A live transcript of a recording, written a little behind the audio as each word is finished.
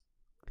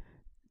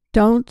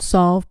Don't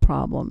solve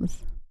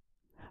problems.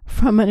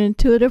 From an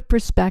intuitive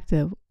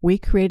perspective, we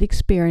create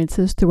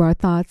experiences through our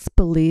thoughts,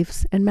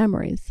 beliefs, and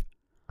memories.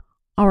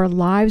 Our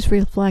lives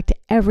reflect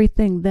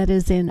everything that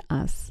is in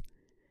us.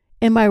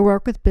 In my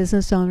work with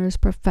business owners,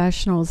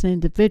 professionals, and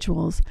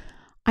individuals,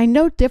 I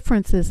note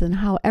differences in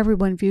how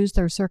everyone views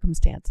their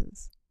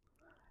circumstances.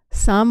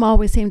 Some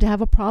always seem to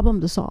have a problem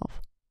to solve,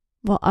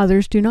 while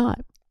others do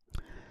not.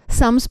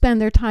 Some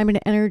spend their time and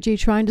energy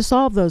trying to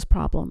solve those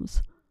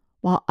problems,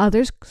 while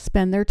others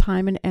spend their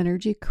time and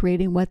energy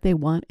creating what they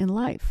want in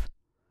life.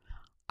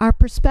 Our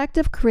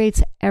perspective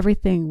creates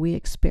everything we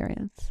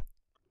experience.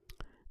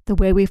 The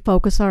way we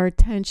focus our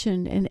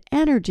attention and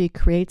energy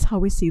creates how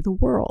we see the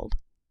world.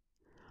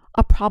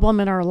 A problem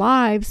in our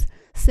lives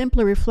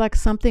simply reflects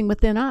something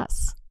within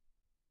us.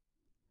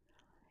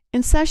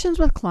 In sessions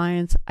with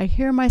clients, I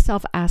hear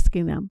myself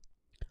asking them,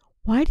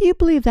 "Why do you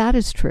believe that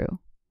is true?"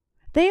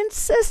 They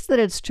insist that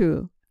it's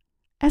true,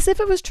 as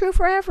if it was true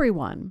for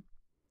everyone.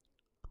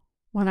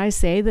 When I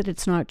say that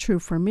it's not true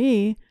for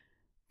me,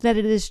 that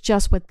it is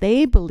just what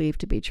they believe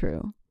to be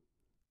true,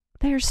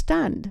 they are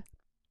stunned.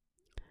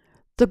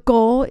 The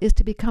goal is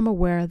to become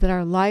aware that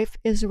our life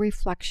is a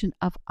reflection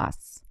of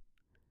us.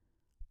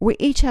 We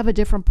each have a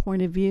different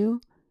point of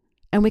view,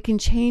 and we can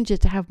change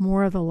it to have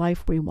more of the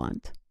life we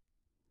want.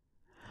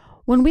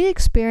 When we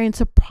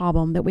experience a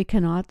problem that we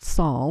cannot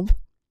solve,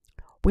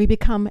 we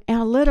become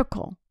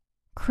analytical,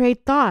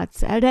 create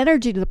thoughts, add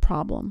energy to the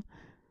problem.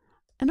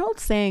 An old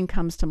saying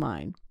comes to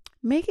mind: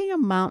 making a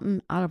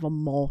mountain out of a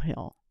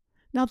molehill.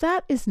 Now,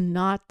 that is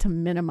not to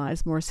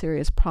minimize more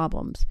serious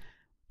problems,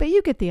 but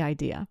you get the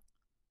idea.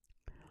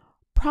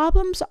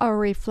 Problems are a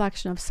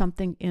reflection of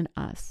something in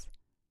us.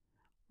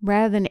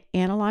 Rather than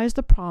analyze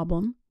the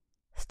problem,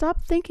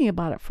 stop thinking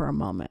about it for a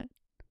moment.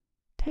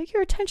 Take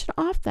your attention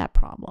off that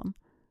problem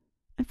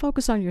and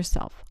focus on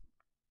yourself.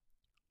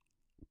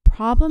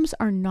 Problems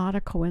are not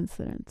a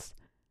coincidence.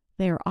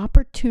 They are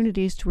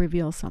opportunities to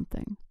reveal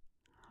something.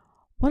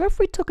 What if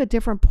we took a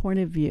different point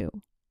of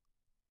view?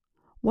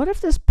 What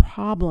if this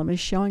problem is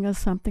showing us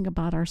something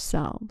about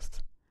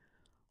ourselves?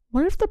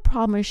 What if the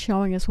problem is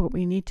showing us what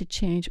we need to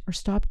change or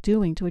stop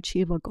doing to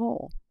achieve a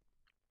goal?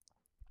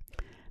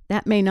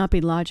 That may not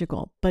be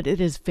logical, but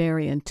it is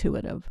very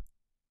intuitive.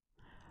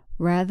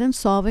 Rather than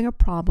solving a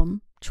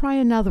problem, try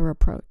another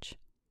approach.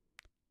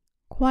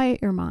 Quiet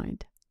your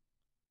mind.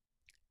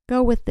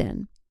 Go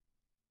within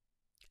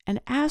and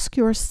ask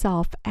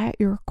yourself at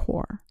your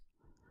core,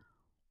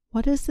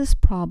 what is this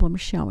problem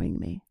showing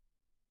me?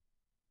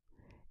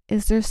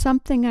 Is there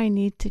something I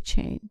need to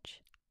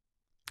change?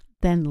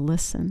 Then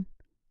listen.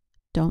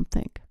 Don't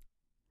think.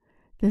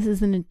 This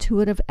is an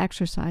intuitive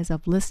exercise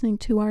of listening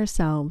to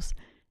ourselves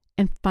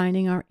and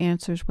finding our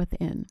answers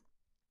within.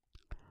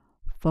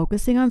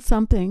 Focusing on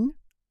something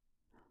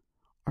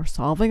or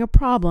solving a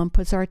problem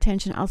puts our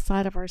attention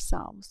outside of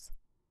ourselves.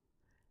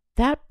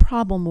 That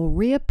problem will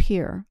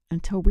reappear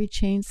until we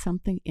change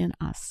something in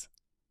us.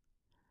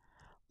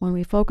 When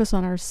we focus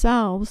on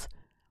ourselves,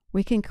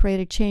 we can create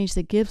a change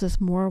that gives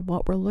us more of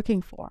what we're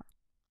looking for.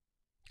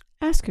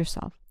 Ask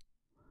yourself,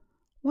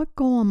 what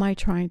goal am I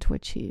trying to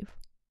achieve?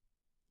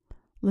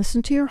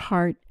 Listen to your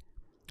heart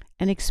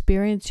and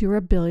experience your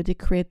ability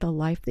to create the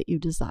life that you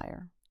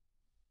desire.